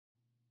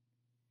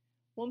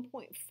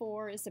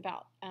1.4 is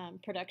about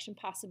production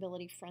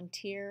possibility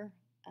frontier.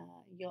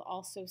 You'll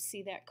also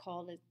see that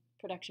called as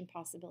production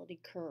possibility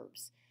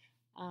curves.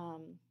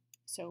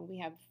 So we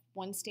have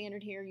one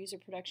standard here, user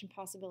production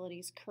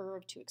possibilities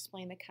curve, to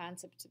explain the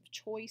concepts of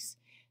choice,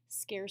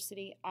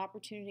 scarcity,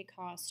 opportunity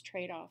costs,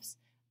 trade-offs,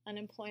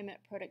 unemployment,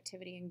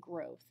 productivity, and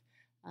growth.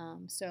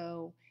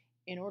 So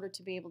in order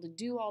to be able to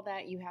do all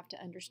that, you have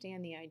to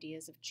understand the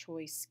ideas of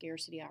choice,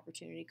 scarcity,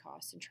 opportunity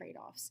costs, and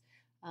trade-offs.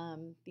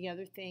 The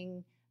other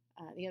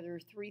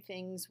three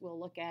things we'll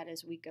look at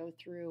as we go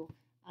through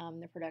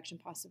the production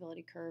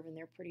possibility curve, and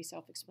they're pretty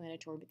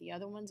self-explanatory. But the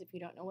other ones, if you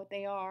don't know what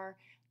they are,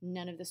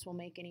 none of this will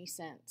make any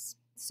sense.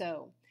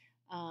 So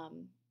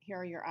here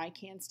are your I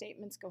can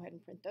statements. Go ahead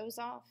and print those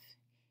off.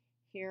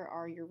 Here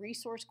are your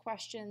resource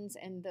questions,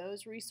 and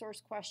those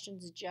resource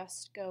questions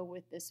just go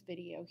with this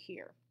video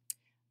here.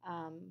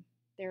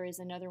 There is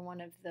another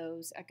one of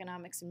those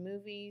economics and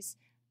movies.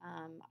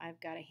 I've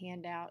got a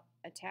handout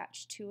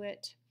attached to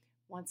it.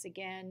 Once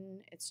again,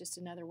 it's just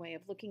another way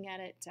of looking at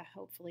it to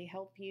hopefully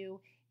help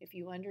you. If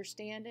you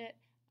understand it,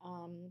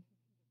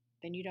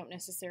 then you don't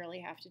necessarily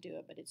have to do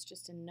it, but it's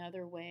just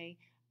another way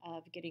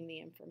of getting the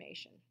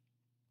information.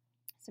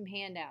 Some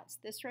handouts.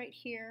 This right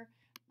here,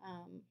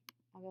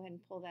 I'll go ahead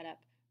and pull that up.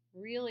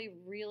 Really,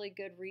 really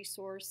good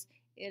resource.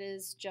 It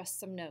is just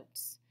some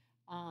notes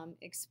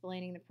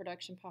explaining the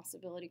production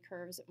possibility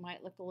curves. It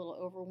might look a little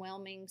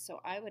overwhelming, so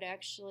I would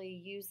actually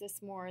use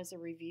this more as a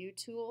review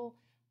tool.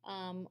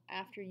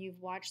 After you've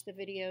watched the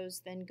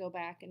videos, then go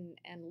back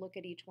and look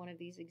at each one of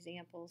these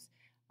examples.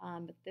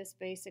 But this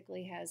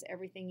basically has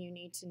everything you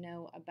need to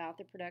know about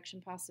the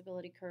production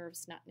possibility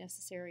curves. Not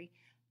necessary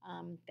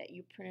that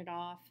you print it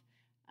off,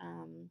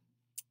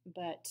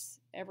 but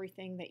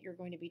everything that you're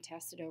going to be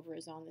tested over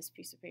is on this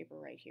piece of paper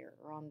right here,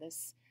 or on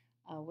this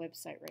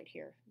website right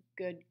here.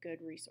 Good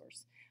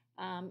resource.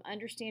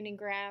 Understanding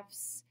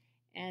graphs,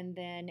 and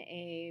then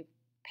a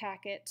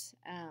packet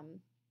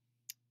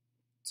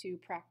to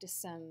practice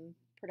some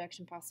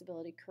production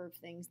possibility curve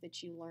things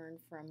that you learned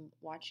from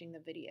watching the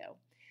video.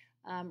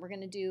 We're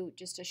going to do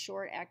just a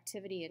short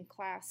activity in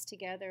class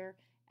together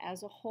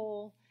as a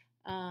whole.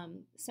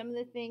 Some of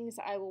the things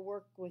I will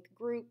work with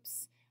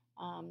groups.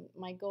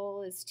 My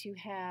goal is to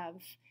have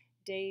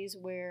days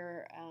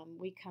where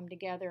we come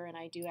together and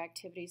I do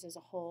activities as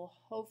a whole.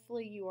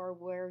 Hopefully you are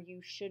where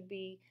you should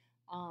be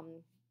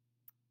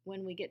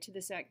when we get to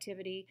this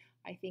activity.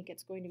 I think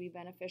it's going to be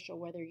beneficial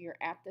whether you're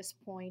at this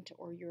point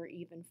or you're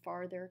even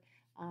farther.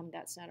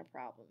 That's not a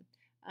problem.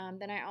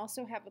 Then I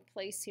also have a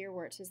place here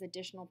where it says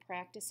additional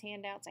practice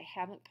handouts. I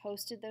haven't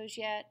posted those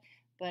yet,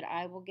 but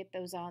I will get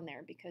those on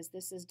there because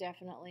this is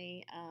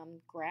definitely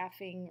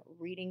graphing,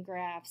 reading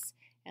graphs,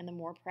 and the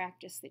more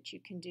practice that you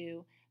can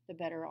do, the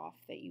better off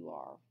that you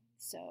are.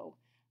 So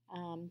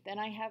then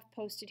I have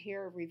posted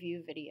here a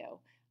review video.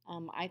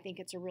 I think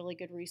it's a really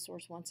good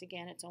resource. Once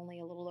again, it's only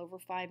a little over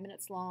 5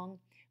 minutes long,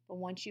 but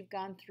once you've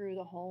gone through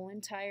the whole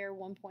entire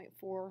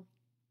 1.4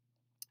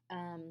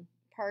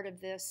 part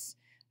of this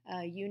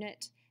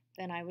unit,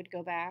 then I would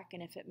go back,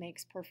 and if it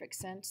makes perfect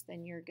sense,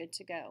 then you're good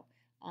to go.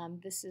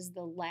 This is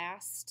the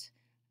last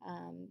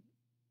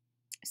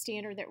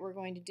standard that we're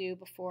going to do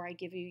before I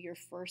give you your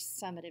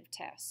first summative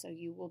test. So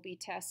you will be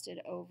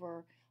tested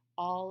over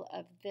all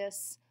of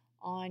this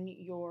on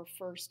your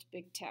first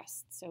big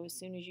test. So as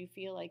soon as you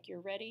feel like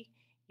you're ready,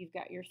 you've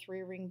got your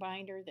 3-ring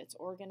binder that's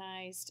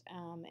organized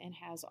and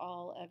has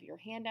all of your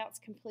handouts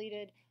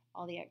completed,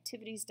 all the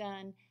activities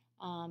done.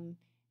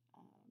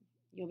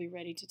 You'll be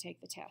ready to take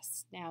the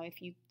tests. Now,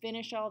 if you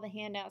finish all the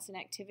handouts and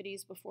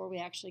activities before we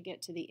actually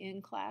get to the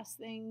in-class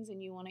things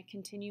and you want to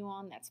continue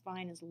on, that's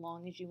fine as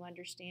long as you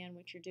understand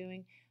what you're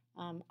doing.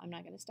 I'm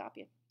not going to stop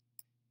you.